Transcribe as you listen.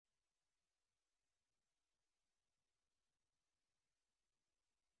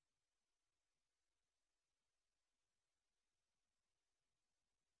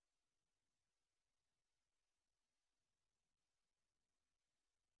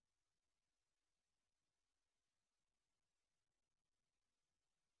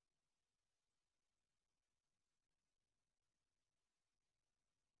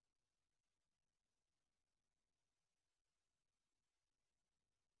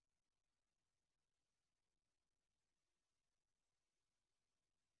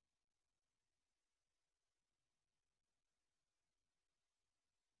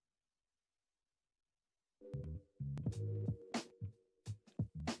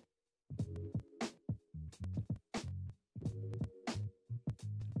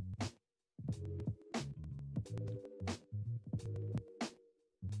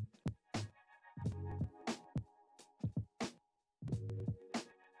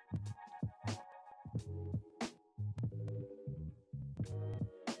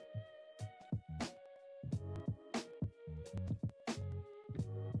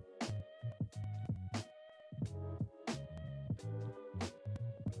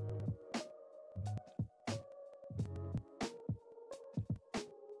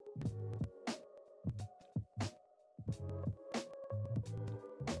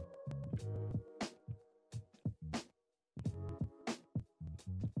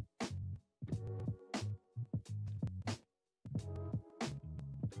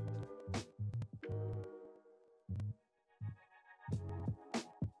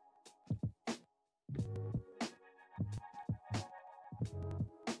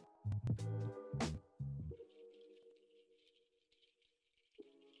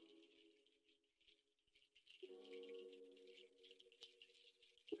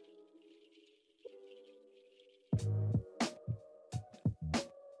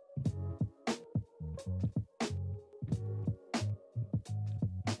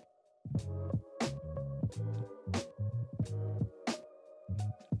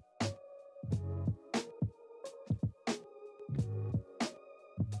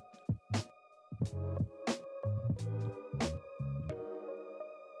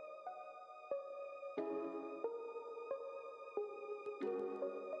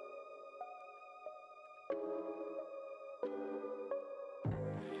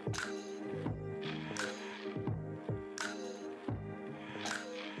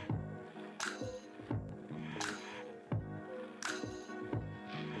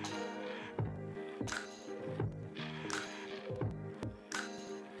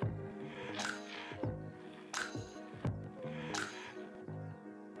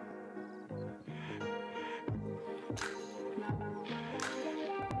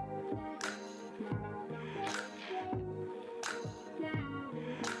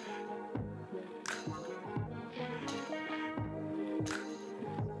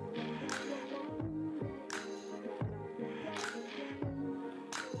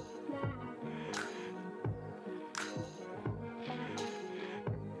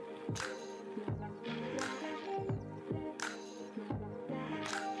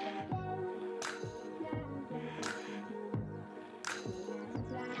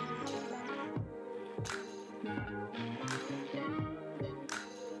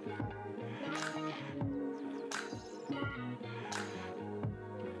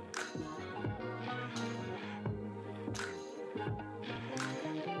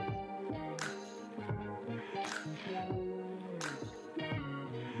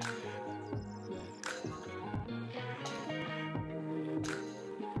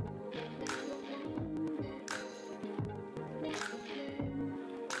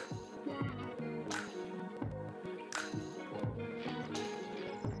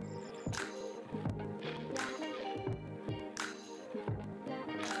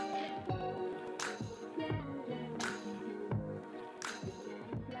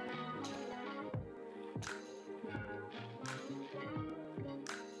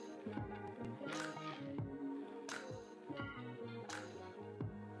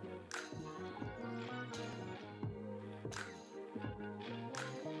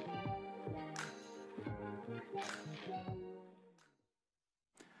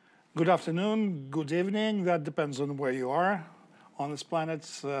Good afternoon, good evening, that depends on where you are on this planet.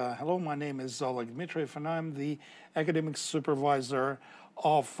 Hello, my name is Oleg Dmitriev, and I'm the academic supervisor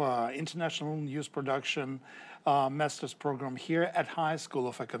of International News Production master's program here at High School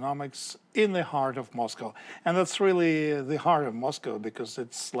of Economics in the heart of Moscow. And that's really the heart of Moscow because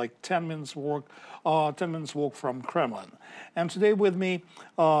it's like 10 minutes walk from Kremlin. And today with me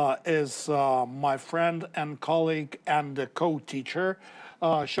is my friend and colleague and co-teacher,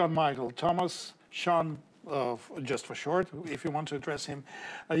 Sean Michael Thomas. Sean, just for short, if you want to address him.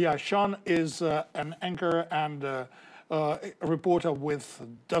 Yeah, Sean is an anchor and a reporter with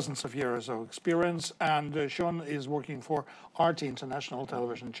dozens of years of experience, and Sean is working for RT International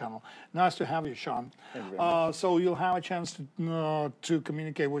Television Channel. Nice to have you, Sean. Thank you very much. So you'll have a chance to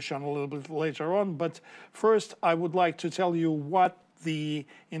communicate with Sean a little bit later on, but first I would like to tell you what the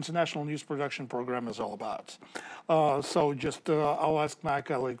International News Production Program is all about. So just I'll ask my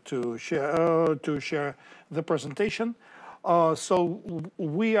colleague to share the presentation. So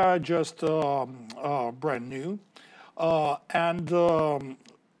we are just brand new, and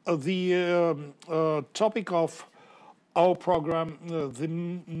the topic of our program, the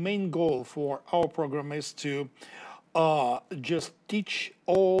main goal for our program is to just teach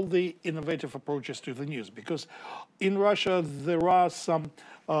all the innovative approaches to the news, because in Russia there are some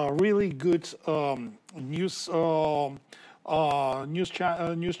really good news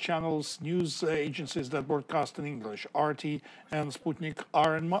channels, news agencies that broadcast in English. RT and Sputnik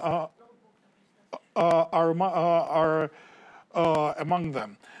are among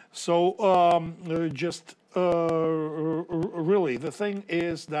them. So really, the thing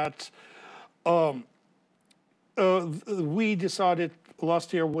is that we decided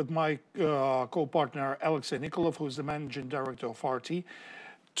last year with my co-partner Alexei Nikolov, who is the managing director of RT,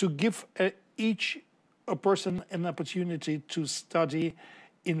 to give each a person an opportunity to study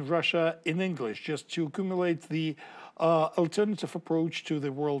in Russia in English, just to accumulate the alternative approach to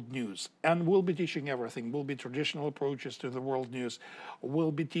the world news. And we'll be teaching everything. We'll be traditional approaches to the world news.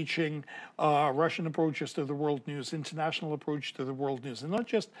 We'll be teaching Russian approaches to the world news, international approach to the world news, and not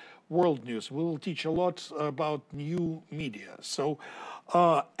just world news. We'll teach a lot about new media. So,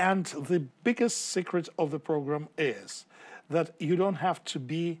 and the biggest secret of the program is that you don't have to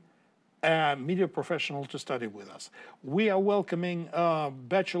be a media professional to study with us. We are welcoming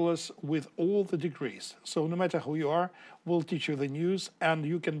bachelors with all the degrees. So no matter who you are, we'll teach you the news, and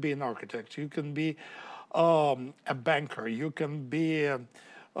you can be an architect, you can be a banker, you can be a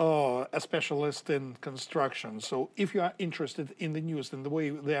specialist in construction. So if you are interested in the news and the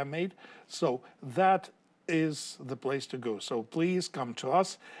way they are made, so that is the place to go. So please come to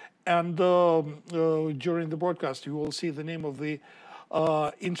us, and during the broadcast you will see the name of the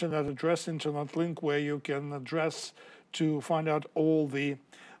internet address, internet link, where you can address to find out all the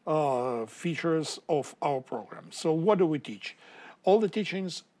features of our program. So what do we teach? All the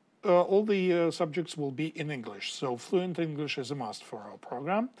teachings, all the subjects will be in English. So fluent English is a must for our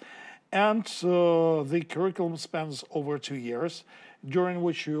program. And the curriculum spans over 2 years, during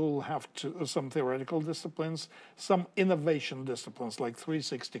which you'll have some theoretical disciplines, some innovation disciplines like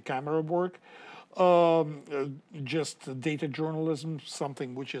 360 camera work, just data journalism,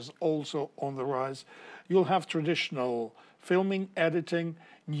 something which is also on the rise. You'll have traditional filming, editing,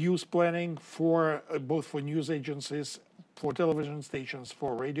 news planning for both for news agencies, for television stations,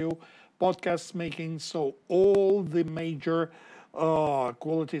 for radio, podcasts making, so all the major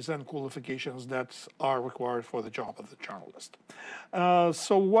qualities and qualifications that are required for the job of the journalist.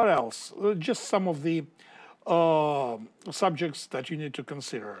 So what else? Just some of the subjects that you need to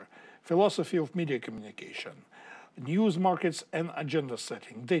consider. Philosophy of media communication, news markets and agenda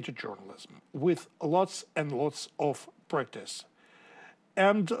setting, data journalism, with lots and lots of practice.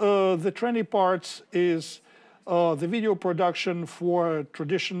 And the trendy part is the video production for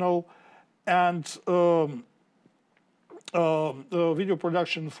traditional and video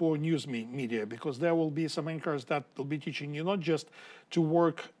production for news media, because there will be some anchors that will be teaching you not just to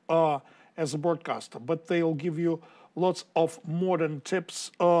work as a broadcaster, but they'll give you lots of modern tips,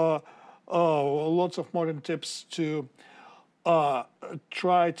 to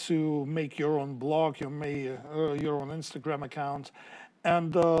try to make your own blog, your own Instagram account,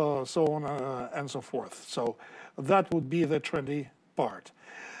 and so on and so forth. So that would be the trendy part.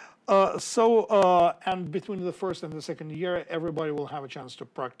 And between the first and the second year, everybody will have a chance to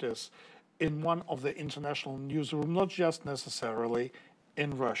practice in one of the international newsrooms, not just necessarily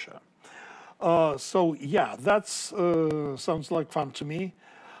in Russia. So yeah, that's sounds like fun to me.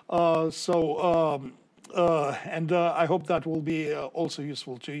 I hope that will be also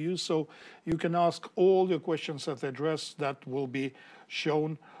useful to you. So you can ask all your questions at the address that will be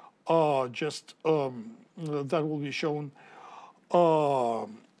shown. That will be shown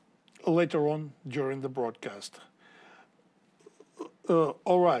later on during the broadcast.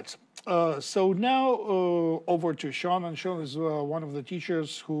 All right. So now over to Sean, and Sean is one of the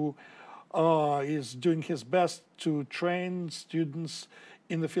teachers who is doing his best to train students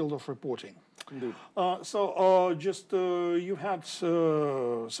in the field of reporting. Indeed. You had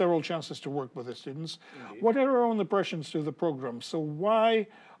several chances to work with the students. Indeed. What are your own impressions to the program? So why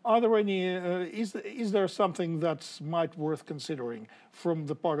are there any? Is there something that's might worth considering from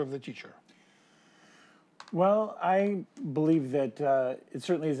the part of the teacher? Well, I believe that it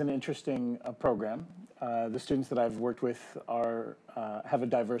certainly is an interesting program. The students that I've worked with have a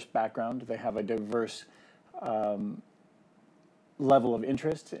diverse background. They have a diverse level of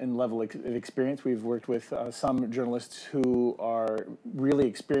interest and level of experience. We've worked with some journalists who are really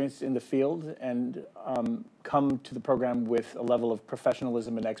experienced in the field and come to the program with a level of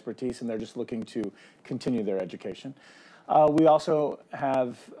professionalism and expertise, and they're just looking to continue their education. We also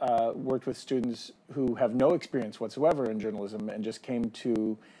have worked with students who have no experience whatsoever in journalism and just came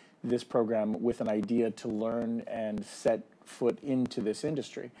to this program with an idea to learn and set foot into this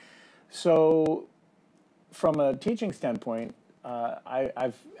industry. So from a teaching standpoint,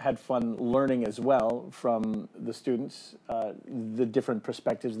 I've had fun learning as well from the students, the different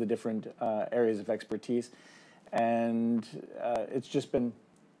perspectives, the different areas of expertise. And it's just been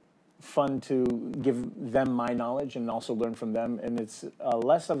fun to give them my knowledge and also learn from them. And it's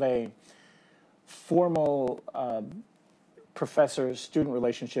less of a formal professor-student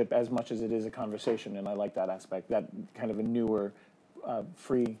relationship as much as it is a conversation. And I like that aspect, that kind of a newer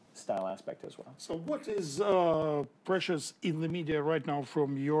freestyle aspect as well. So what is precious in the media right now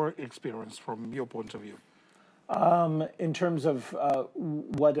from your experience, from your point of view? In terms of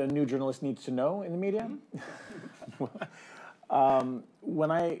what a new journalist needs to know in the media,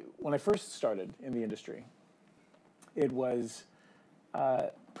 when I first started in the industry, it was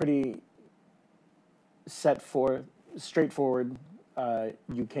pretty straightforward.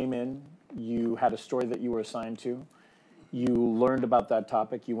 You came in, you had a story that you were assigned to, you learned about that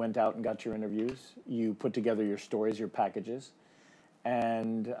topic, you went out and got your interviews, you put together your stories, your packages.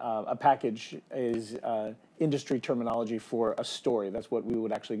 And a package is industry terminology for a story. That's what we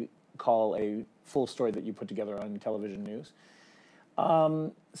would actually call a full story that you put together on television news.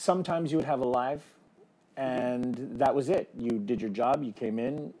 Sometimes you would have a live, and that was it. You did your job, you came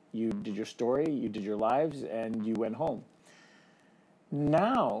in, you did your story, you did your lives, and you went home.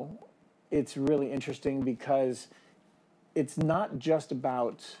 Now, it's really interesting because it's not just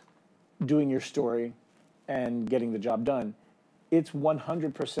about doing your story and getting the job done. It's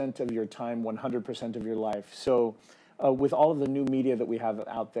 100% of your time, 100% of your life. So with all of the new media that we have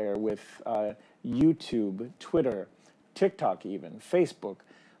out there, with YouTube, Twitter, TikTok even, Facebook,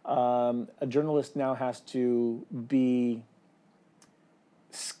 a journalist now has to be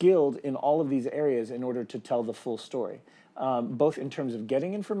skilled in all of these areas in order to tell the full story, both in terms of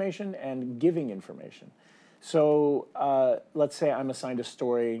getting information and giving information. So let's say I'm assigned a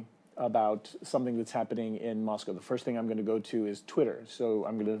story about something that's happening in Moscow. The first thing I'm going to go to is Twitter. So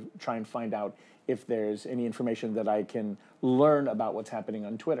I'm going to try and find out if there's any information that I can learn about what's happening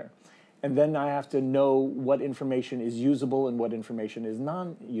on Twitter. And then I have to know what information is usable and what information is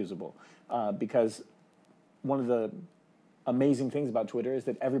non-usable. Because one of the amazing things about Twitter is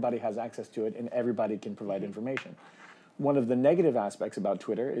that everybody has access to it and everybody can provide information. One of the negative aspects about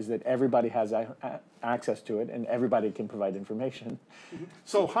Twitter is that everybody has access to it and everybody can provide information.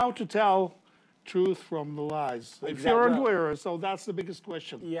 So how to tell truth from the lies? If you're on Twitter, so that's the biggest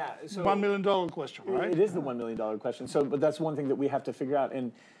question. Yeah. So $1 million question, right? It is the $1 million question. So, but that's one thing that we have to figure out.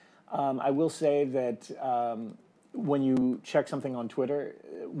 And I will say that when you check something on Twitter,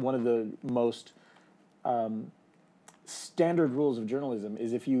 one of the most standard rules of journalism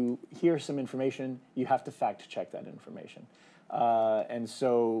is if you hear some information, you have to fact check that information. And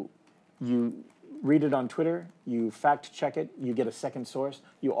so you read it on Twitter, you fact check it, you get a second source.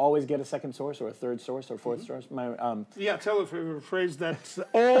 You always get a second source or a third source or fourth source. Yeah, tell a phrase that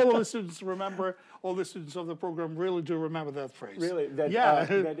all the students remember, all the students of the program really do remember that phrase. Really?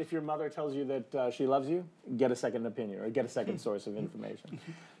 That if your mother tells you that she loves you, get a second opinion or get a second source of information.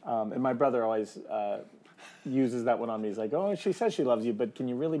 And my brother always uses that one on me. He's like, oh, she says she loves you, but can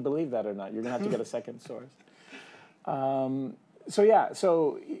you really believe that or not? You're going to have to get a second source.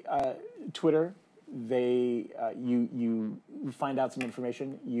 So Twitter, you find out some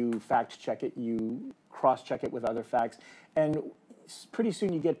information, you fact check it, you cross check it with other facts, and pretty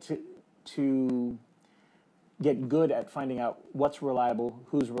soon you get to get good at finding out what's reliable,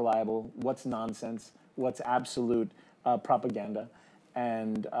 what's nonsense, what's absolute propaganda,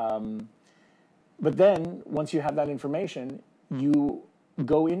 and but then once you have that information, you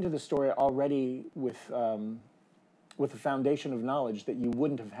go into the story already with a foundation of knowledge that you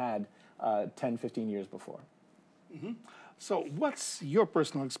wouldn't have had 10, 15 years before. Mm-hmm. So what's your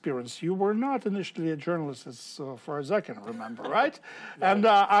personal experience? You were not initially a journalist as far as I can remember, right? And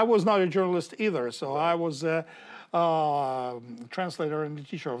I was not a journalist either, so I was a translator and a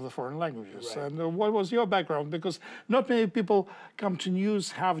teacher of the foreign languages. Right. And what was your background? Because not many people come to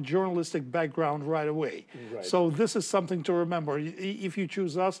news have journalistic background right away. Right. So this is something to remember. If you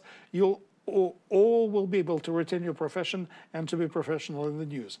choose us, you'll all will be able to retain your profession and to be professional in the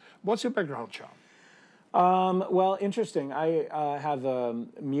news. What's your background, Sean? Well, interesting. I have a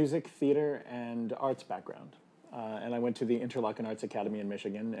music, theater, and arts background. And I went to the Interlochen Arts Academy in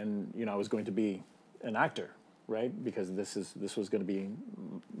Michigan, and I was going to be an actor, right? Because this was going to be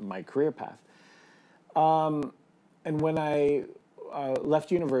my career path. And when I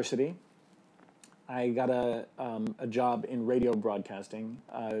left university, I got a job in radio broadcasting,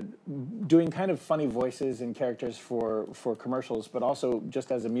 doing kind of funny voices and characters for commercials, but also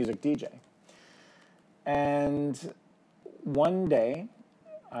just as a music DJ. And one day,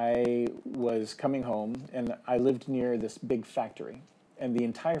 I was coming home, and I lived near this big factory, and the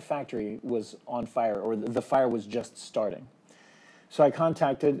entire factory was on fire, or the fire was just starting. So I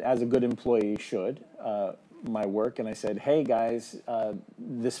contacted, as a good employee should, my work, and I said, hey guys,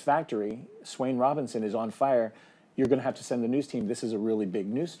 this factory, Swain Robinson, is on fire. You're going to have to send the news team. This is a really big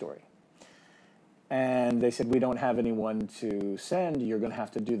news story. And they said, we don't have anyone to send. You're going to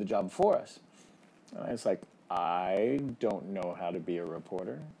have to do the job for us. And I was like, I don't know how to be a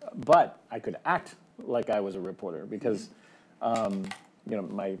reporter, but I could act like I was a reporter because, you know,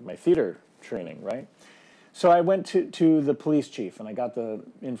 my theater training, right? So I went to the police chief and I got the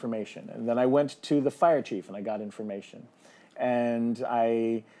information. And then I went to the fire chief and I got information. And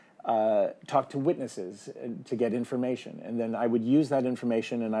I talked to witnesses to get information. And then I would use that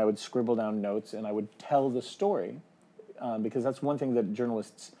information and I would scribble down notes and I would tell the story, because that's one thing that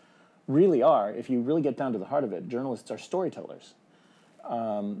journalists really are. If you really get down to the heart of it, journalists are storytellers.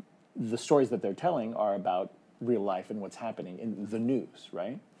 The stories that they're telling are about real life and what's happening in the news,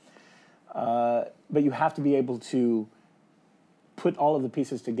 right? But you have to be able to put all of the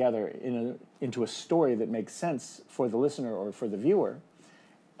pieces together into a story that makes sense for the listener or for the viewer,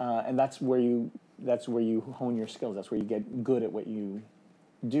 and that's where you hone your skills. That's where you get good at what you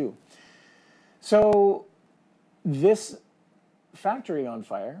do. So this factory on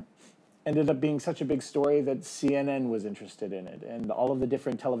fire ended up being such a big story that CNN was interested in it, and all of the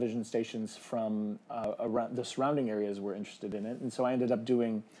different television stations from around the surrounding areas were interested in it, and so I ended up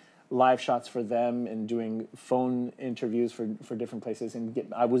doing live shots for them and doing phone interviews for different places,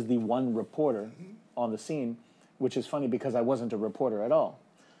 and I was the one reporter on the scene, which is funny because I wasn't a reporter at all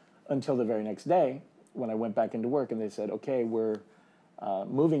until the very next day when I went back into work and they said, okay, we're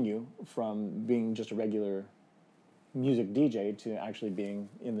moving you from being just a regular music DJ to actually being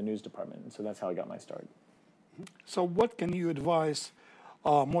in the news department. And so that's how I got my start. So what can you advise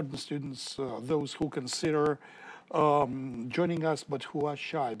modern students, those who consider joining us but who are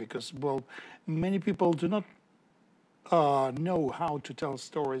shy? Because, well, many people do not know how to tell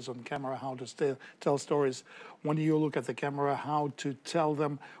stories on camera, how to tell stories when you look at the camera, how to tell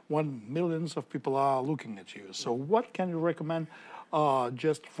them when millions of people are looking at you. So what can you recommend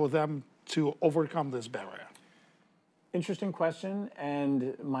just for them to overcome this barrier? Interesting question,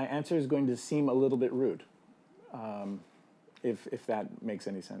 and my answer is going to seem a little bit rude, if that makes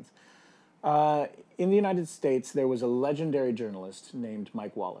any sense. In the United States, there was a legendary journalist named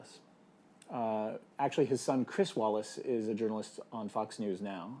Mike Wallace. Actually, his son, Chris Wallace, is a journalist on Fox News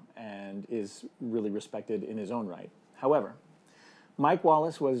now and is really respected in his own right. However, Mike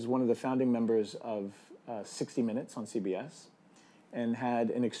Wallace was one of the founding members of 60 Minutes on CBS and had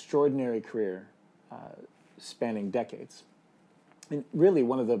an extraordinary career spanning decades. And really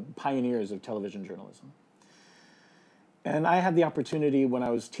one of the pioneers of television journalism. And I had the opportunity when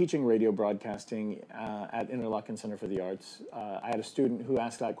I was teaching radio broadcasting at Interlochen Center for the Arts. I had a student who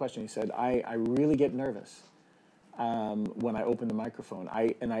asked that question. He said, I really get nervous when I open the microphone.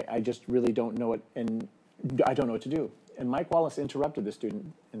 I just really don't know it, and I don't know what to do. And Mike Wallace interrupted the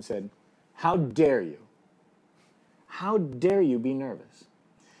student and said, how dare you? How dare you be nervous?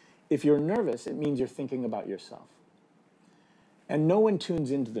 If you're nervous, it means you're thinking about yourself. And no one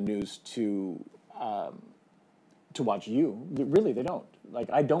tunes into the news to watch you. Really, they don't. Like,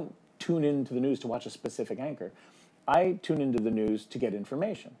 I don't tune into the news to watch a specific anchor. I tune into the news to get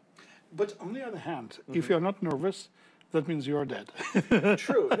information. But on the other hand, if you're not nervous, that means you're dead.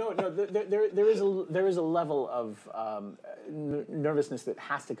 True. No. There is a level of nervousness that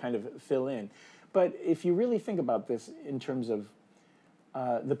has to kind of fill in. But if you really think about this in terms of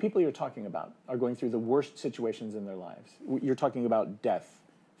the people you're talking about are going through the worst situations in their lives. You're talking about death,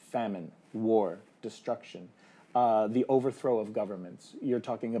 famine, war, destruction, the overthrow of governments. You're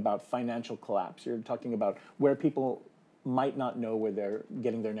talking about financial collapse. You're talking about where people might not know where they're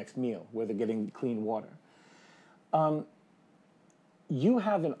getting their next meal, where they're getting clean water. You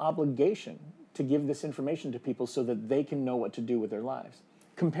have an obligation to give this information to people so that they can know what to do with their lives.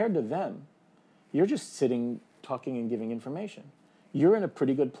 Compared to them, you're just sitting, talking, and giving information. You're in a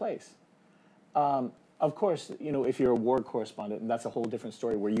pretty good place. Of course, you know, if you're a war correspondent, and that's a whole different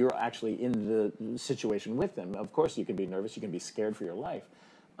story where you're actually in the situation with them, of course you can be nervous, you can be scared for your life.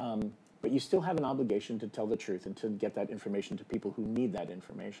 But you still have an obligation to tell the truth and to get that information to people who need that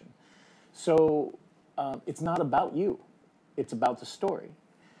information. So it's not about you, it's about the story.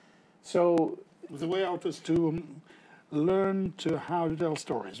 So the way out is to learn to how to tell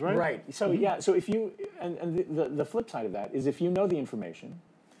stories, right? Right. So yeah. So if you and the flip side of that is if you know the information,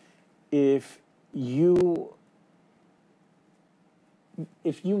 if you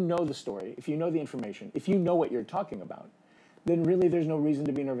know the story, if you know the information, if you know what you're talking about, then really there's no reason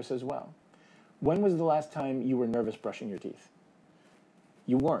to be nervous as well. When was the last time you were nervous brushing your teeth?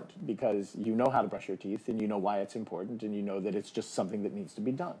 You weren't, because you know how to brush your teeth and you know why it's important and you know that it's just something that needs to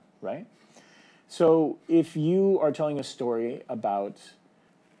be done, right? So if you are telling a story about,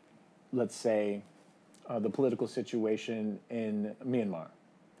 let's say, the political situation in Myanmar,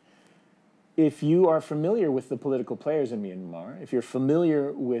 if you are familiar with the political players in Myanmar, if you're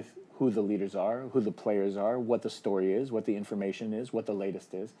familiar with who the leaders are, who the players are, what the story is, what the information is, what the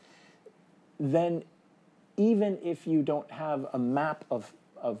latest is, then even if you don't have a map of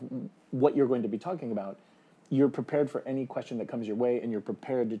what you're going to be talking about, you're prepared for any question that comes your way, and you're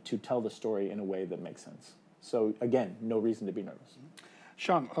prepared to tell the story in a way that makes sense. So again, no reason to be nervous.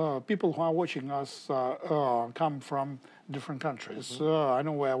 Sean, people who are watching us come from different countries. I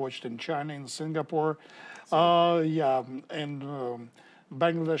know I watched in China, in Singapore, and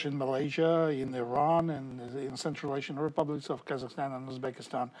Bangladesh, in Malaysia, in Iran, and in Central Asian republics of Kazakhstan and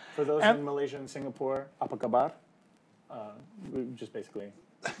Uzbekistan. For those in Malaysia and Singapore, apa kabar? Just basically,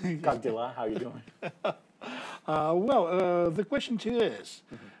 как дела? How are you doing? The question to you is,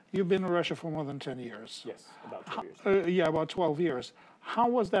 you've been in Russia for more than 10 years. Yes, about 12 years. About 12 years. How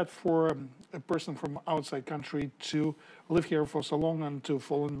was that for a person from outside country to live here for so long and to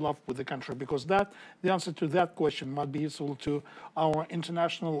fall in love with the country? Because the answer to that question might be useful to our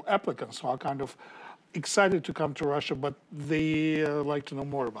international applicants who are kind of excited to come to Russia, but they like to know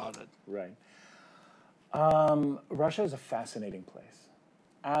more about it. Right. Russia is a fascinating place.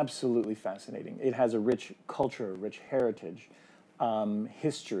 Absolutely fascinating. It has a rich culture, rich heritage,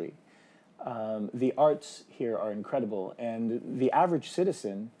 history. The arts here are incredible, and the average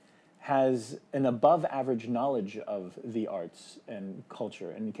citizen has an above average knowledge of the arts and culture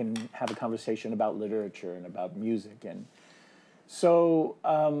and can have a conversation about literature and about music. And so,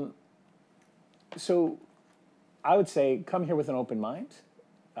 so I would say come here with an open mind.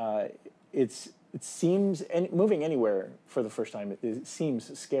 It seems, moving anywhere for the first time, it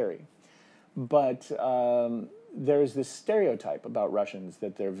seems scary. But there's this stereotype about Russians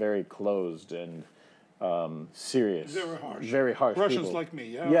that they're very closed and serious. Very harsh. Very harsh Russians people. like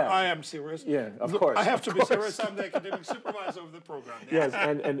me, Yeah. I am serious. Yeah, of course. I have to be serious. I'm the academic supervisor of the program. Yeah. Yes,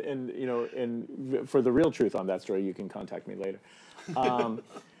 and you know, and for the real truth on that story, you can contact me later.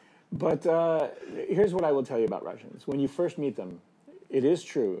 But here's what I will tell you about Russians. When you first meet them, it is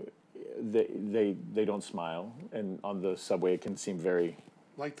true, they don't smile, and on the subway it can seem very...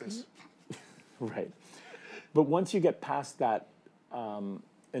 Like this. Right. But once you get past that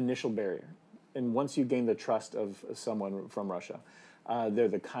initial barrier, and once you gain the trust of someone from Russia, they're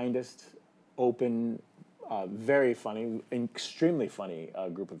the kindest, open, very funny, extremely funny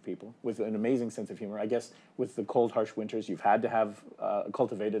group of people with an amazing sense of humor. I guess with the cold, harsh winters, you've had to have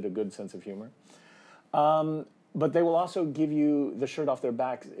cultivated a good sense of humor. But they will also give you the shirt off their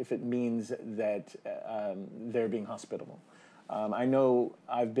backs if it means that they're being hospitable. I know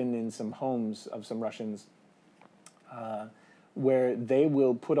I've been in some homes of some Russians where they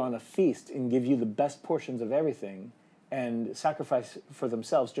will put on a feast and give you the best portions of everything and sacrifice for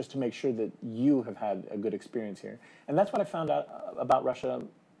themselves just to make sure that you have had a good experience here. And that's what I found out about Russia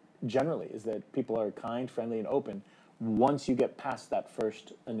generally, is that people are kind, friendly, and open once you get past that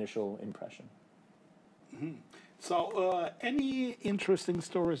first initial impression. Mm-hmm. So any interesting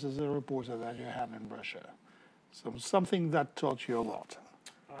stories as a reporter that you had in Russia? So something that taught you a lot?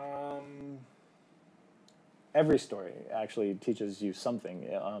 Every story actually teaches you something,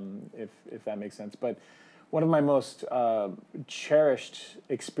 if that makes sense. But one of my most cherished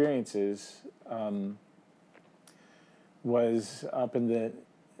experiences was up in the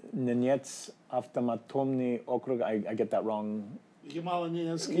Nenets Автоматомный okrug. I get that wrong.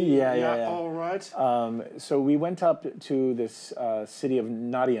 Yeah. All right. So we went up to this city of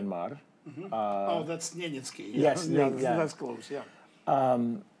Naryanmar. Mm-hmm. That's Nenetsky. Yes, that's close. Yeah.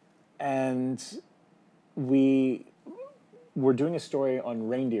 And we were doing a story on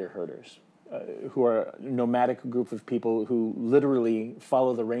reindeer herders, who are a nomadic group of people who literally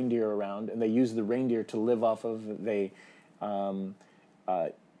follow the reindeer around, and they use the reindeer to live off of. They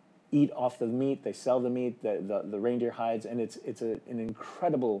eat off the meat, they sell the meat, the reindeer hides, and it's an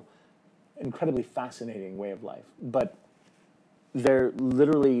incredibly fascinating way of life. But they're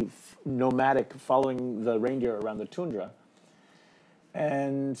literally nomadic, following the reindeer around the tundra.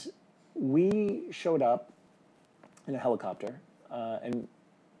 And we showed up in a helicopter, and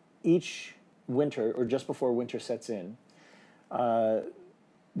each winter, or just before winter sets in,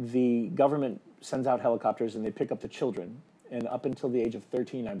 the government sends out helicopters and they pick up the children. And up until the age of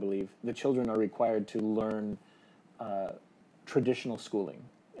 13, I believe, the children are required to learn traditional schooling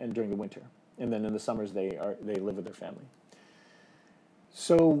and during the winter. And then in the summers, they live with their family.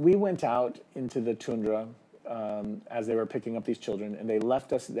 So we went out into the tundra as they were picking up these children, and they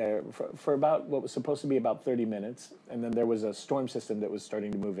left us there for about what was supposed to be about 30 minutes. And then there was a storm system that was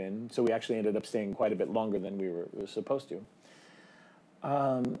starting to move in. So we actually ended up staying quite a bit longer than we were supposed to.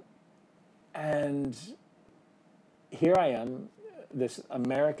 And here I am, this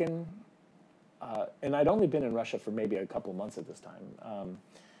American, and I'd only been in Russia for maybe a couple months at this time,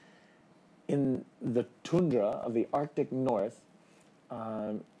 in the tundra of the Arctic North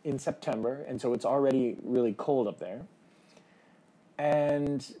in September, and so it's already really cold up there.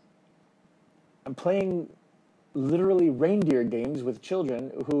 And I'm playing literally reindeer games with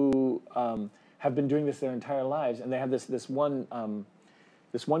children who have been doing this their entire lives, and they have this one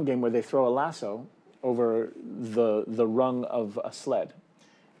game where they throw a lasso over the rung of a sled.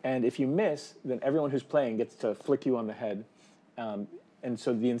 And if you miss, then everyone who's playing gets to flick you on the head. And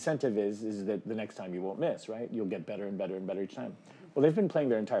so the incentive is that the next time you won't miss, right? You'll get better and better and better each time. Well, they've been playing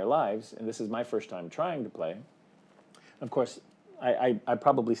their entire lives, and this is my first time trying to play. Of course, I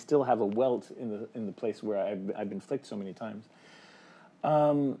probably still have a welt in the place where I've been flicked so many times.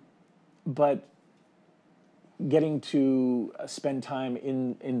 But getting to spend time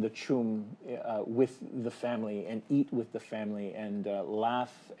in the chum with the family and eat with the family and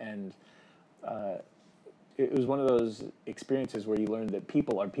laugh, and it was one of those experiences where you learn that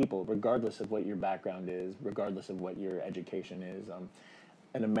people are people regardless of what your background is, regardless of what your education is.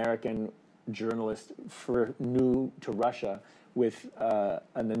 An American journalist new to Russia with a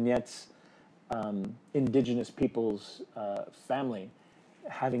Nenets indigenous people's family,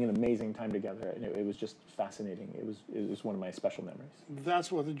 having an amazing time together, and it was just fascinating. It was one of my special memories.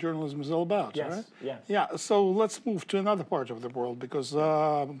 That's what the journalism is all about, yes, right? Yeah. Yeah. So let's move to another part of the world, because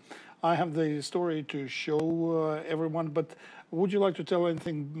I have the story to show everyone. But would you like to tell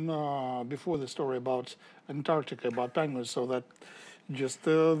anything before the story about Antarctica, about penguins, so that just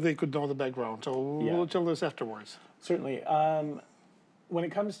they could know the background? So we'll tell this afterwards. Certainly. When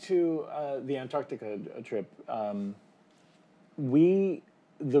it comes to the Antarctica trip,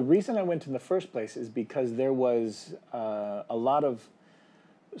 the reason I went in the first place is because there was a lot of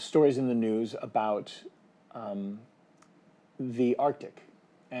stories in the news about the Arctic,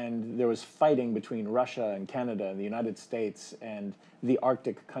 and there was fighting between Russia and Canada and the United States and the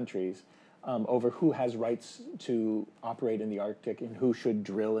Arctic countries over who has rights to operate in the Arctic and who should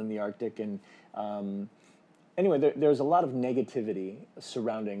drill in the Arctic. And anyway, there was a lot of negativity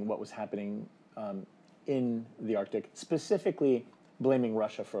surrounding what was happening in the Arctic, specifically blaming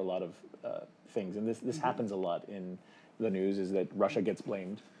Russia for a lot of things. And this happens a lot in the news, is that Russia gets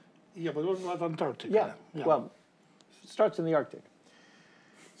blamed. Yeah, but what about Antarctica? Yeah. Well, it starts in the Arctic.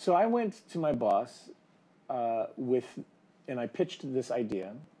 So I went to my boss and I pitched this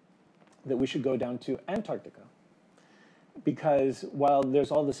idea that we should go down to Antarctica. Because while there's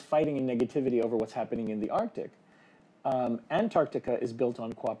all this fighting and negativity over what's happening in the Arctic, Antarctica is built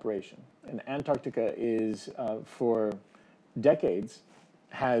on cooperation. And Antarctica is, for decades,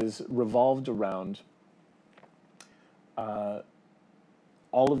 has revolved around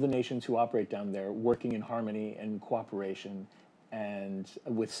all of the nations who operate down there working in harmony and cooperation, and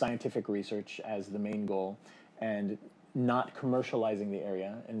with scientific research as the main goal, and not commercializing the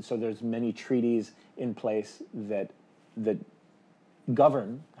area. And so there's many treaties in place that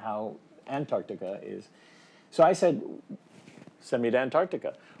govern how Antarctica is. So I said, send me to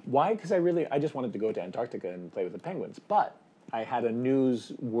Antarctica. Why? Because I just wanted to go to Antarctica and play with the penguins. But I had a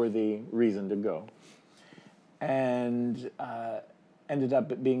newsworthy reason to go. And ended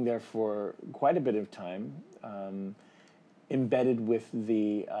up being there for quite a bit of time, embedded with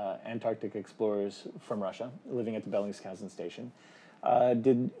the Antarctic explorers from Russia, living at the Bellingshausen station.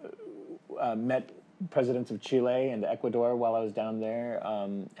 Met presidents of Chile and Ecuador while I was down there,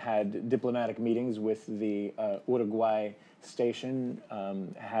 had diplomatic meetings with the Uruguay station,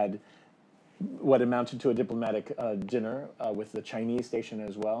 had what amounted to a diplomatic dinner with the Chinese station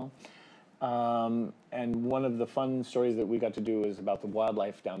as well. And one of the fun stories that we got to do was about the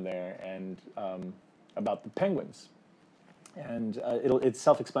wildlife down there and about the penguins. And it's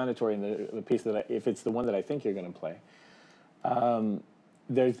self-explanatory in the piece that if it's the one that I think you're going to play.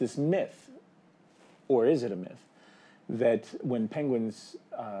 There's this myth, or is it a myth, that when penguins,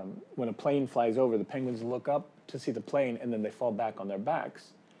 when a plane flies over, the penguins look up to see the plane and then they fall back on their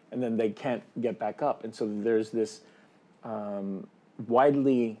backs and then they can't get back up. And so there's this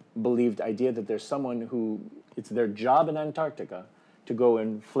widely believed idea that there's someone who, it's their job in Antarctica to go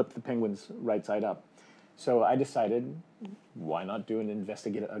and flip the penguins right side up. So I decided, why not do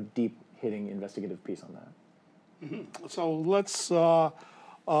a deep-hitting investigative piece on that? Mm-hmm. So let's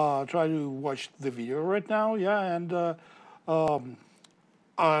try to watch the video right now, yeah, and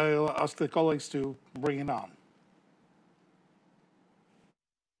I'll ask the colleagues to bring it on.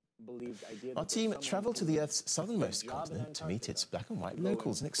 Our team travelled to the Earth's southernmost continent to meet its black and white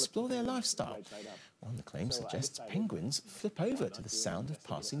locals and explore their lifestyle. One of the claims suggests penguins flip over to the sound of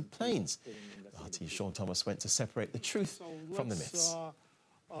passing planes. RT's Sean Thomas went to separate the truth from the myths.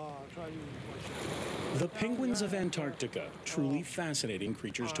 The penguins of Antarctica, truly fascinating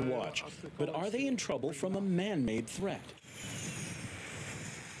creatures to watch. But are they in trouble from a man-made threat?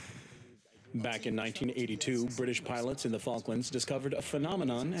 Back in 1982, British pilots in the Falklands discovered a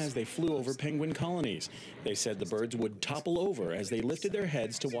phenomenon as they flew over penguin colonies. They said the birds would topple over as they lifted their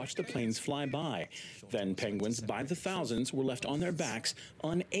heads to watch the planes fly by. Then penguins, by the thousands, were left on their backs,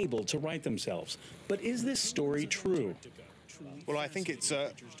 unable to right themselves. But is this story true? Well, I think it's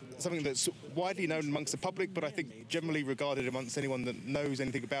something that's widely known amongst the public, but I think generally regarded amongst anyone that knows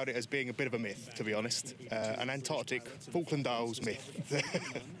anything about it as being a bit of a myth, to be honest. An Antarctic Falkland Isles myth.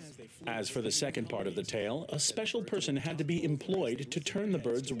 As for the second part of the tale, a special person had to be employed to turn the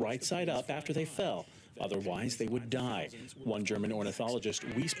birds right side up after they fell. Otherwise, they would die. One German ornithologist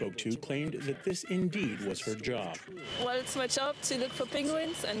we spoke to claimed that this indeed was her job. Well, it's my job to look for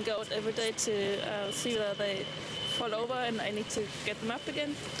penguins and go out every day to see whether they fall over and I need to get them up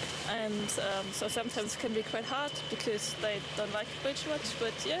again. And so sometimes it can be quite hard because they don't like it very much,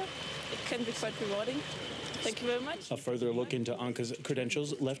 but yeah, it can be quite rewarding. Thank you very much. A further look into Anka's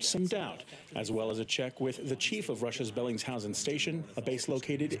credentials left some doubt, as well as a check with the chief of Russia's Bellingshausen station, a base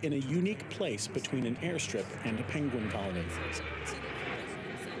located in a unique place between an airstrip and a penguin colony.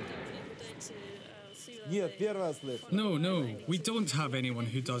 No, we don't have anyone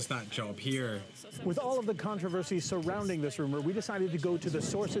who does that job here. With all of the controversy surrounding this rumor, we decided to go to the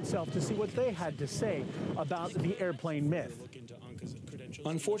source itself to see what they had to say about the airplane myth.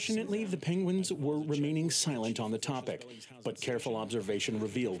 Unfortunately, the penguins were remaining silent on the topic, but careful observation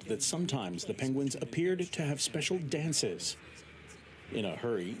revealed that sometimes the penguins appeared to have special dances. In a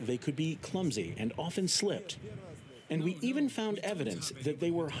hurry, they could be clumsy and often slipped. And we even found evidence that they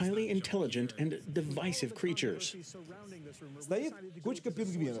were highly intelligent and divisive creatures.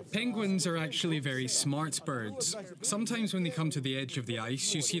 Penguins are actually very smart birds. Sometimes when they come to the edge of the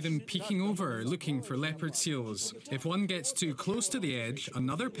ice, you see them peeking over, looking for leopard seals. If one gets too close to the edge,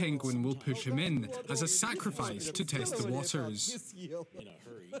 another penguin will push him in as a sacrifice to test the waters.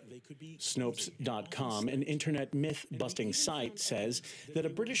 Snopes.com, an internet myth-busting site, says that a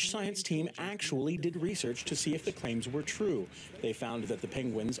British science team actually did research to see if the claims were true. They found that the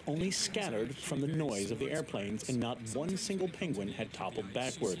penguins only scattered from the noise of the airplanes and not one single penguin had toppled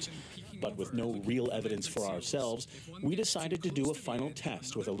backwards. But with no real evidence for ourselves, we decided to do a final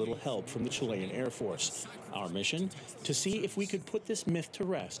test with a little help from the Chilean Air Force. Our mission? To see if we could put this myth to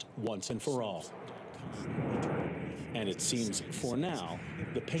rest once and for all. And it seems, for now,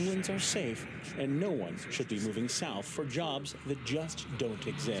 the penguins are safe and no one should be moving south for jobs that just don't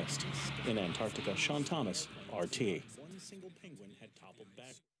exist. In Antarctica, Sean Thomas, RT. One single penguin had toppled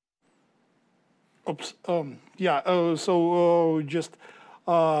back. Oops. Just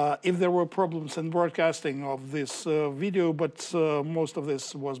if there were problems in broadcasting of this video, but most of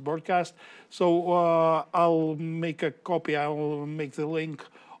this was broadcast, so I'll make a copy. I'll make the link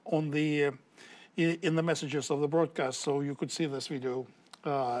on the in the messages of the broadcast, so you could see this video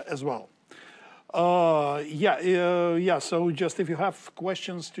as well. So just if you have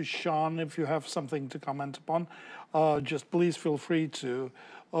questions to Sean, if you have something to comment upon, just please feel free to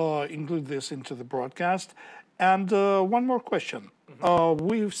include this into the broadcast. And one more question.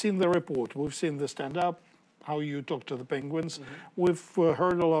 We've seen the report, we've seen the stand-up, how you talk to the penguins. We've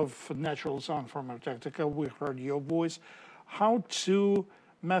heard a lot of natural sound from Antarctica, we've heard your voice. How to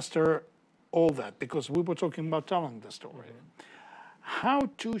master all that, because we were talking about telling the story. How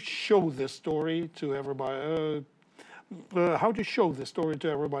to show this story to everybody, how to show the story to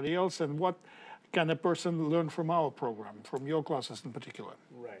everybody else, and what can a person learn from our program, from your classes in particular?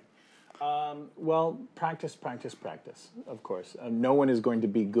 Right. Well, practice, of course. No one is going to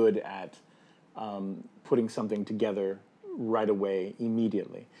be good at putting something together right away,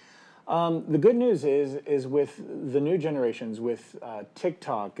 immediately. The good news is with the new generations, with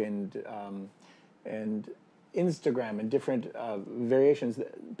TikTok and Instagram and different variations,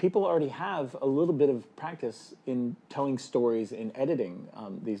 people already have a little bit of practice in telling stories in editing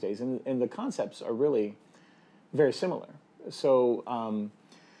these days, and the concepts are really very similar. So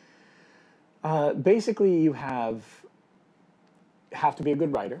basically, you have to be a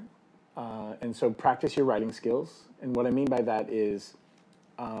good writer, and so practice your writing skills. And what I mean by that is,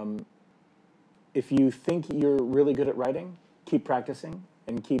 if you think you're really good at writing, keep practicing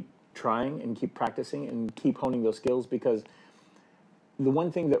and keep trying and keep practicing and keep honing those skills, because the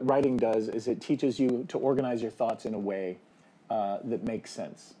one thing that writing does is it teaches you to organize your thoughts in a way that makes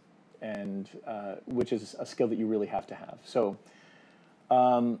sense, and which is a skill that you really have to have. So,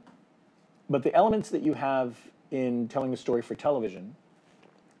 but the elements that you have in telling a story for television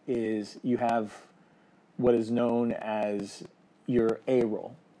is you have what is known as your A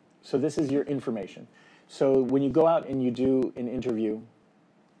roll. So this is your information. So when you go out and you do an interview,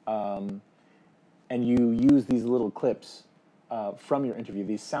 and you use these little clips from your interview,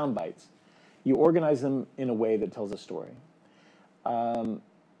 these sound bites, you organize them in a way that tells a story. And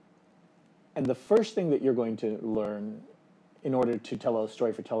the first thing that you're going to learn in order to tell a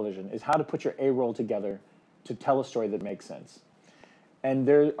story for television is how to put your A roll together to tell a story that makes sense. And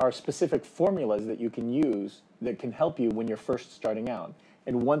there are specific formulas that you can use that can help you when you're first starting out.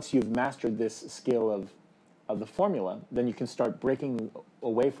 And once you've mastered this skill of the formula, then you can start breaking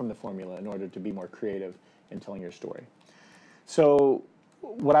away from the formula in order to be more creative in telling your story. So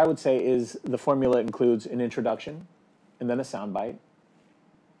what I would say is the formula includes an introduction, and then a soundbite,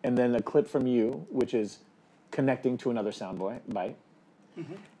 and then a clip from you, which is connecting to another soundbite,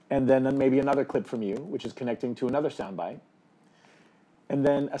 and then maybe another clip from you, which is connecting to another soundbite, and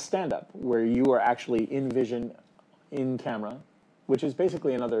then a stand-up, where you are actually in vision, in camera, which is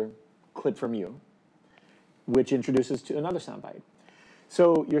basically another clip from you, which introduces to another soundbite.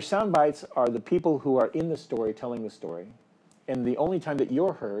 So your soundbites are the people who are in the story telling the story, and the only time that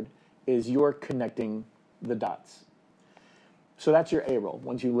you're heard is you're connecting the dots. So that's your A roll.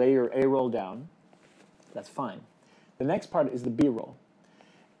 Once you lay your A roll down, that's fine. The next part is the B roll.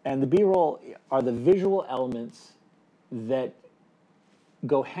 And the B roll are the visual elements that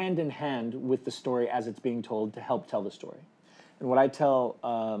go hand in hand with the story as it's being told to help tell the story. And what I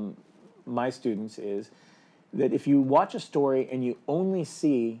tell my students is that if you watch a story and you only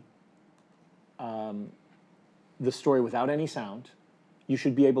see the story without any sound, you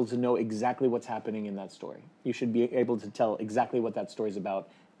should be able to know exactly what's happening in that story. You should be able to tell exactly what that story is about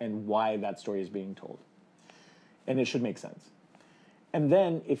and why that story is being told. And it should make sense. And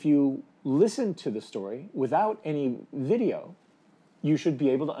then if you listen to the story without any video, you should be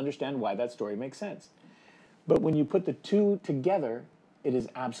able to understand why that story makes sense. But when you put the two together, it is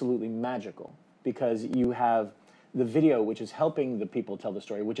absolutely magical, because you have the video, which is helping the people tell the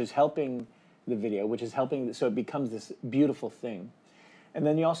story, which is helping the video, which is helping, so it becomes this beautiful thing. And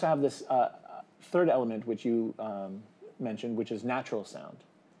then you also have this third element, which you mentioned, which is natural sound.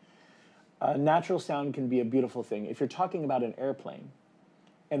 Natural sound can be a beautiful thing. If you're talking about an airplane,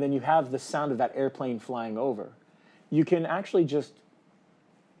 and then you have the sound of that airplane flying over, you can actually just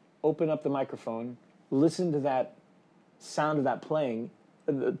open up the microphone, listen to that sound of that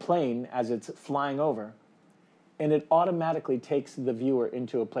the plane as it's flying over, and it automatically takes the viewer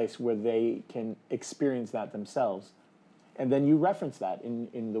into a place where they can experience that themselves. And then you reference that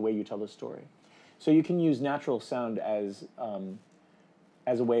in the way you tell the story. So you can use natural sound as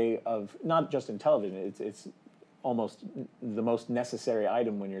a way of, not just in television, it's almost the most necessary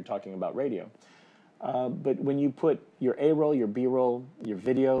item when you're talking about radio. But when you put your A roll, your B roll, your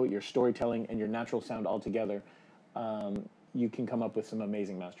video, your storytelling, and your natural sound all together, you can come up with some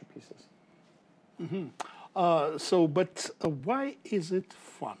amazing masterpieces. But why is it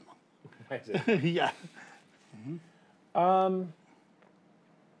fun? Why is it fun? Yeah.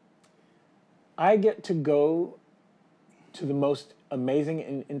 I get to go to the most amazing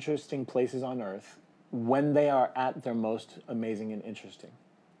and interesting places on earth when they are at their most amazing and interesting.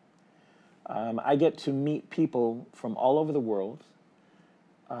 I get to meet people from all over the world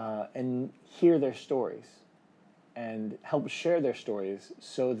and hear their stories and help share their stories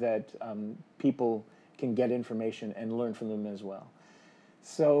so that people can get information and learn from them as well.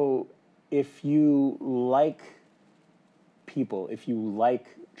 So if you like people, if you like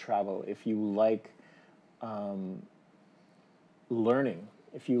travel, if you like learning,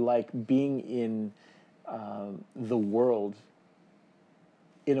 if you like being in the world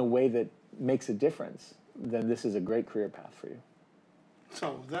in a way that makes a difference, then this is a great career path for you.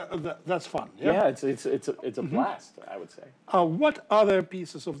 So that's fun. Yeah, yeah, it's a blast, I would say. What other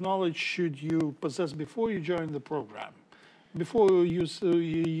pieces of knowledge should you possess before you join the program, before you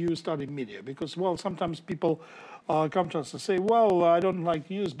study media? Because, well, sometimes people come to us and say, well, I don't like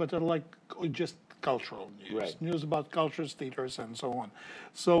news, but I like just cultural news, Right. news about cultures, theaters, and so on.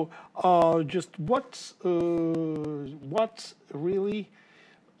 So just what's really,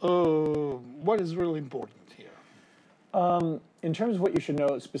 what is really important here? In terms of what you should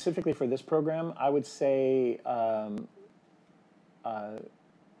know specifically for this program, I would say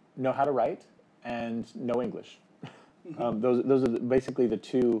know how to write and know English. Those are basically the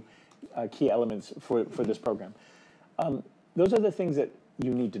two key elements for this program. Those are the things that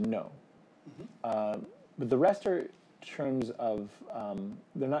you need to know. But the rest are terms of,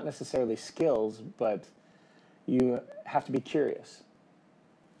 they're not necessarily skills, but you have to be curious.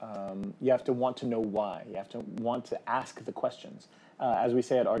 You have to want to know why. You have to want to ask the questions. As we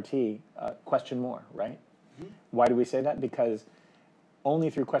say at RT, question more, right? Why do we say that? Because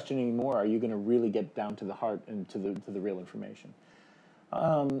only through questioning more are you going to really get down to the heart and to the real information.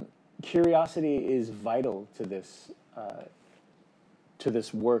 Curiosity is vital to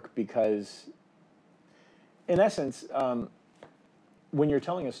this work because, in essence, when you're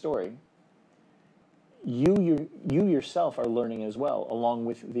telling a story, you yourself are learning as well, along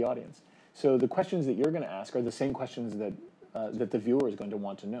with the audience. So the questions that you're going to ask are the same questions that that the viewer is going to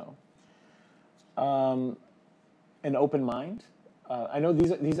want to know. An open mind. I know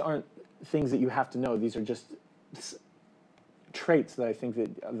these aren't things that you have to know. These are just traits that I think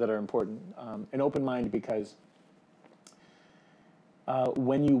that are important. An open mind because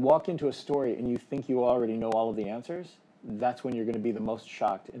when you walk into a story and you think you already know all of the answers, that's when you're going to be the most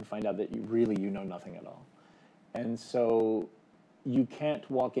shocked and find out that you know nothing at all. And so you can't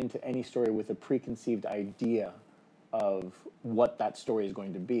walk into any story with a preconceived idea of what that story is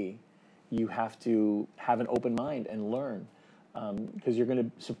going to be. You have to have an open mind and learn, because you're going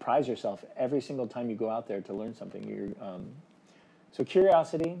to surprise yourself every single time you go out there to learn something. So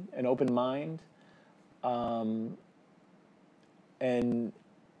curiosity, an open mind, and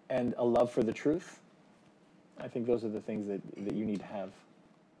a love for the truth. I think those are the things that you need to have.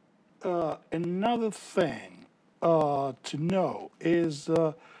 Another thing to know is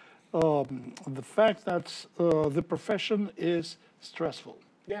the fact that the profession is stressful.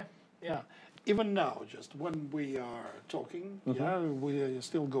 Yeah. Yeah. Even now, just when we are talking, yeah, we are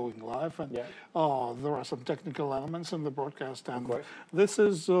still going live, and there are some technical elements in the broadcast, and this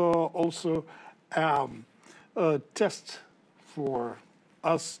is also a test for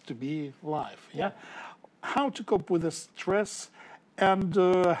us to be live. Yeah. How to cope with the stress and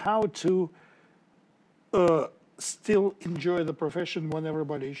how to still enjoy the profession when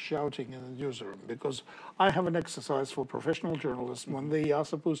everybody is shouting in the newsroom. Because I have an exercise for professional journalists when they are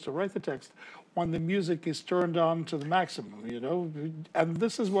supposed to write the text, when the music is turned on to the maximum, you know. And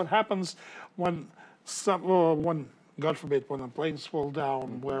this is what happens when when, God forbid, when the planes fall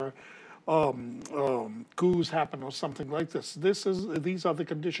down, where coups happen or something like this. These are the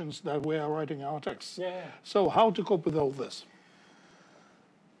conditions that we are writing our texts. Yeah. So how to cope with all this?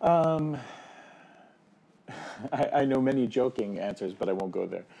 I know many joking answers, but I won't go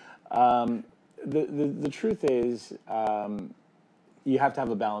there. The truth is, you have to have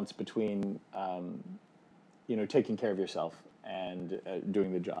a balance between, taking care of yourself and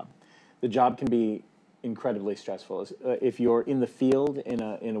doing the job. The job can be incredibly stressful. If you're in the field in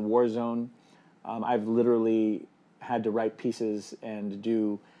a war zone, I've literally had to write pieces and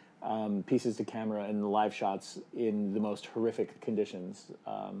do pieces to camera and live shots in the most horrific conditions.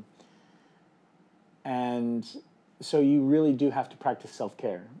 And so you really do have to practice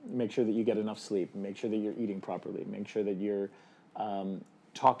self-care. Make sure that you get enough sleep. Make sure that you're eating properly. Make sure that you're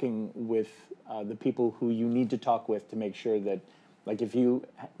talking with the people who you need to talk with to make sure that, like, if you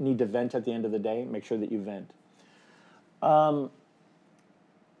need to vent at the end of the day, make sure that you vent. But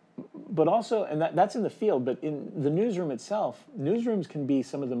also, and that's in the field, but in the newsroom itself, newsrooms can be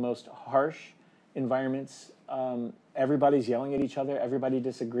some of the most harsh environments. Everybody's yelling at each other. Everybody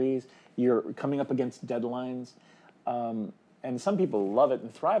disagrees. You're coming up against deadlines. And some people love it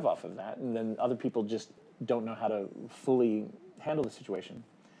and thrive off of that, and then other people just don't know how to fully handle the situation.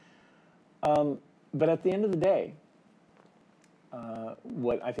 But at the end of the day,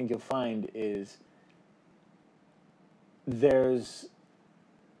 what I think you'll find is there's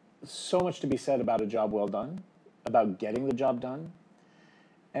so much to be said about a job well done, about getting the job done,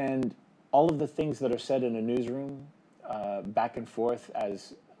 and all of the things that are said in a newsroom, back and forth,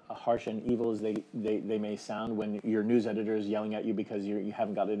 as harsh and evil as they may sound, when your news editor is yelling at you because you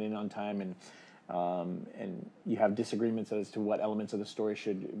haven't got it in on time, and you have disagreements as to what elements of the story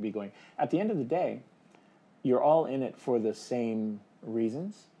should be going. At the end of the day, you're all in it for the same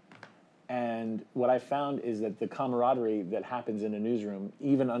reasons. And what I found is that the camaraderie that happens in a newsroom,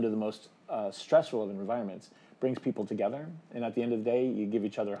 even under the most stressful of environments, brings people together. And at the end of the day, you give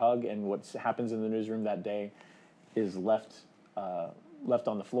each other a hug, and what happens in the newsroom that day is left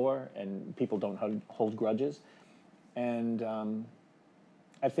on the floor, and people don't hold grudges. And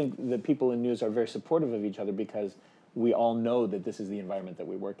I think the people in news are very supportive of each other because we all know that this is the environment that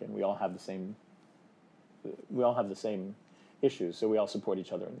we work in. We all have the same issues, so we all support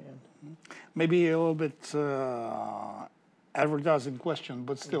each other in the end. Maybe a little bit advertising question,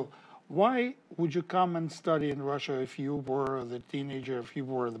 but still, why would you come and study in Russia if you were the teenager, if you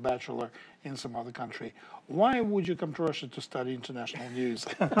were the bachelor in some other country? Why would you come to Russia to study international news?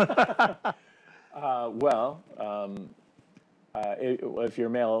 If you're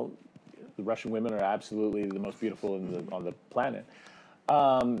male, the Russian women are absolutely the most beautiful on the planet.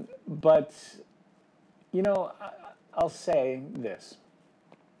 But, you know, I'll say this.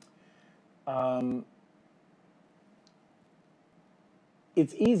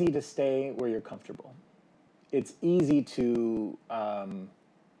 It's easy to stay where you're comfortable. It's easy to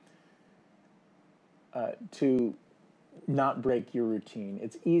not break your routine.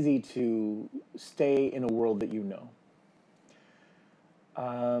 It's easy to stay in a world that you know.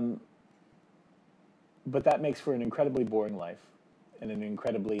 But that makes for an incredibly boring life and an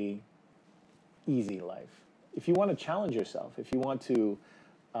incredibly easy life. If you want to challenge yourself, if you want to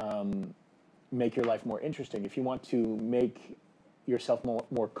make your life more interesting, if you want to make yourself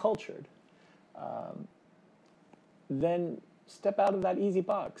more cultured, then step out of that easy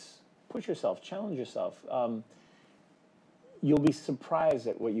box. Push yourself, challenge yourself. You'll be surprised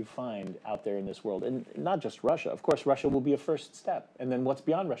at what you find out there in this world. And not just Russia. Of course, Russia will be a first step. And then what's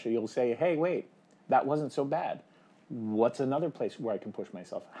beyond Russia? You'll say, hey, wait, that wasn't so bad. What's another place where I can push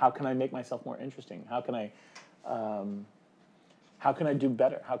myself? How can I make myself more interesting? How can I do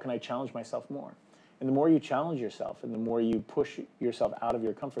better? How can I challenge myself more? And the more you challenge yourself and the more you push yourself out of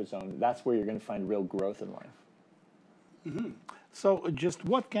your comfort zone, that's where you're going to find real growth in life. Mm-hmm. So just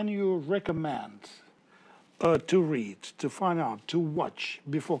what can you recommend to read, to find out, to watch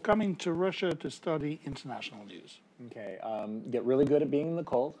before coming to Russia to study international news? Okay, get really good at being in the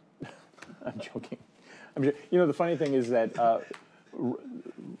cold. I'm joking. You know, the funny thing is that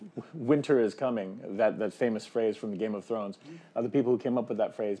winter is coming, that famous phrase from the Game of Thrones. The people who came up with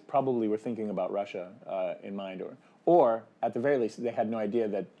that phrase probably were thinking about Russia in mind, or at the very least, they had no idea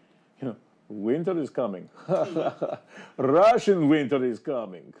that, you know, winter is coming. Russian winter is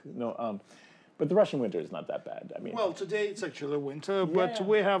coming. No, but the Russian winter is not that bad. I mean, well, today it's actually winter, but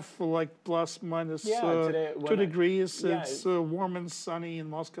we have like plus minus 2 degrees. It's warm and sunny in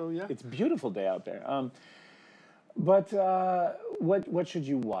Moscow. Yeah, it's a beautiful day out there. But what should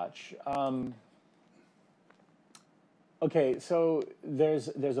you watch? Okay, so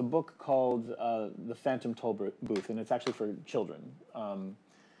there's a book called The Phantom Toll Booth, and it's actually for children.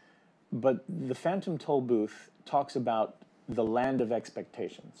 But the Phantom Toll Booth talks about the land of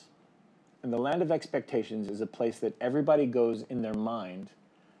expectations. And the land of expectations is a place that everybody goes in their mind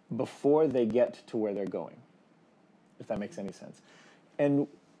before they get to where they're going, if that makes any sense. And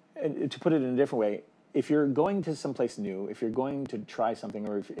to put it in a different way, if you're going to someplace new, if you're going to try something,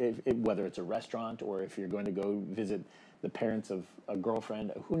 or whether it's a restaurant or if you're going to go visit the parents of a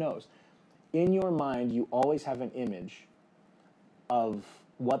girlfriend, who knows, in your mind you always have an image of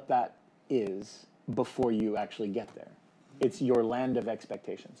what that is before you actually get there. It's your land of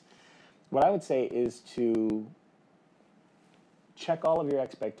expectations. What I would say is to check all of your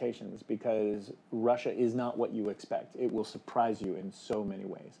expectations, because Russia is not what you expect. It will surprise you in so many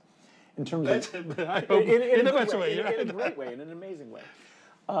ways. In terms of in a great way, in an amazing way.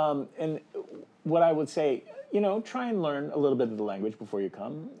 And what I would say, you know, try and learn a little bit of the language before you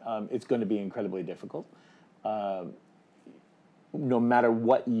come. It's going to be incredibly difficult. No matter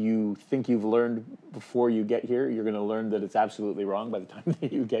what you think you've learned before you get here, you're going to learn that it's absolutely wrong by the time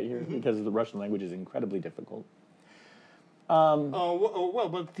that you get here, because the Russian language is incredibly difficult. Well,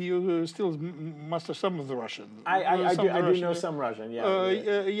 but you still master some of the Russian. I do know some Russian, yeah.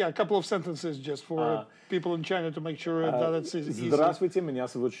 Yeah, a couple of sentences just for people in China to make sure that it's easy. Здравствуйте, меня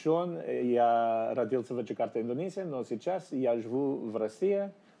зовут Шон, я родился в Джакарте, Индонезия, но сейчас я живу в России.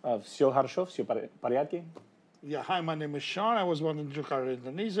 Все хорошо, все в порядке. Yeah, hi, my name is Sean. I was born in Jakarta,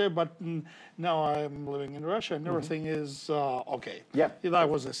 Indonesia, but now I'm living in Russia, and everything is okay. Yeah. That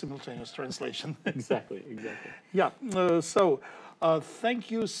was a simultaneous translation. Exactly. Yeah,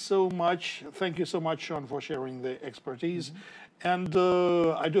 thank you so much. Thank you so much, Sean, for sharing the expertise. And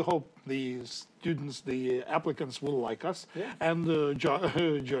I do hope the students, the applicants will like us and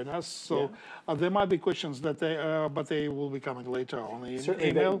join us. So there might be questions that but they will be coming later on the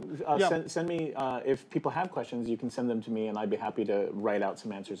email. Send me, if people have questions, you can send them to me and I'd be happy to write out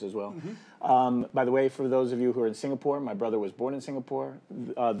some answers as well. By the way, for those of you who are in Singapore, my brother was born in Singapore.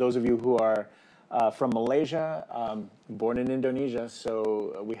 Those of you who are from Malaysia, born in Indonesia,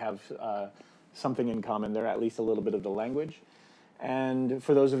 so we have something in common there, at least a little bit of the language. And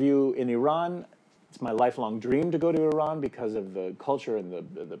for those of you in Iran, it's my lifelong dream to go to Iran because of the culture and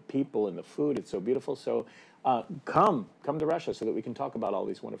the people and the food. It's so beautiful. So come to Russia so that we can talk about all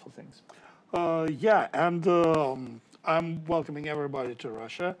these wonderful things. Yeah, and I'm welcoming everybody to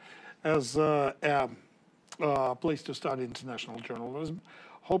Russia as a place to study international journalism.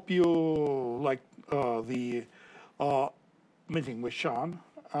 Hope you like the meeting with Sean.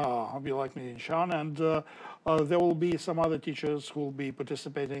 Hope you like meeting Sean, and there will be some other teachers who will be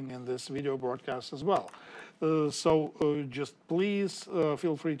participating in this video broadcast as well. So just please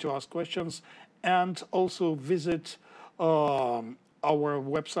feel free to ask questions, and also visit our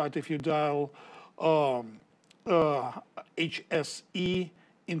website if you dial HSE,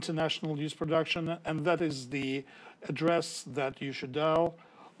 International News Production, and that is the address that you should dial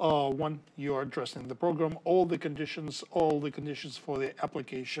when you are addressing the program. All the conditions for the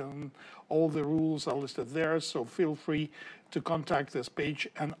application, all the rules are listed there, so feel free to contact this page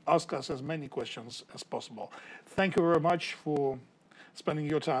and ask us as many questions as possible. Thank you very much for spending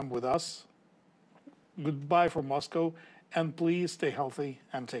your time with us. Goodbye from Moscow, and please stay healthy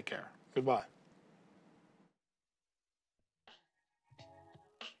and take care. Goodbye.